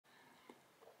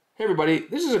Hey everybody,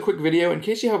 this is a quick video in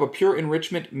case you have a pure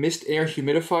enrichment MistAire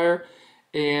humidifier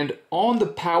and on the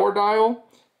power dial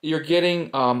you're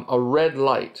getting a red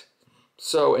light.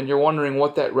 And you're wondering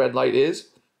what that red light is.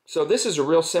 So this is a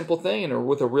real simple thing and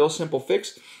with a real simple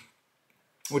fix,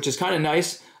 which is kind of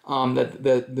nice that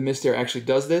the MistAire actually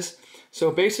does this.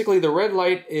 So basically the red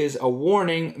light is a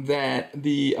warning that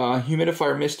the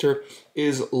humidifier mister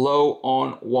is low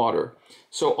on water.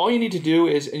 So all you need to do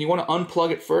is, and you want to unplug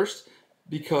it first,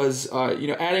 because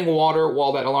adding water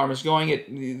while that alarm is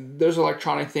going, there's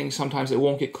electronic things sometimes it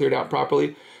won't get cleared out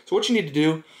properly. So what you need to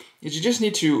do is you just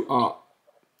need to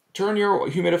turn your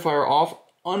humidifier off,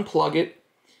 unplug it,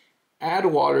 add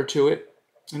water to it,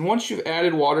 and once you've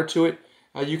added water to it,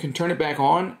 you can turn it back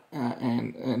on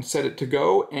and set it to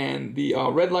go, and the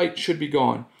red light should be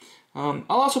gone. I'll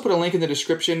also put a link in the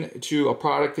description to a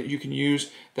product that you can use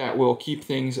that will keep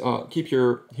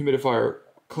your humidifier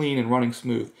clean and running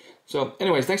smooth. So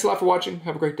anyways, thanks a lot for watching.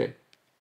 Have a great day.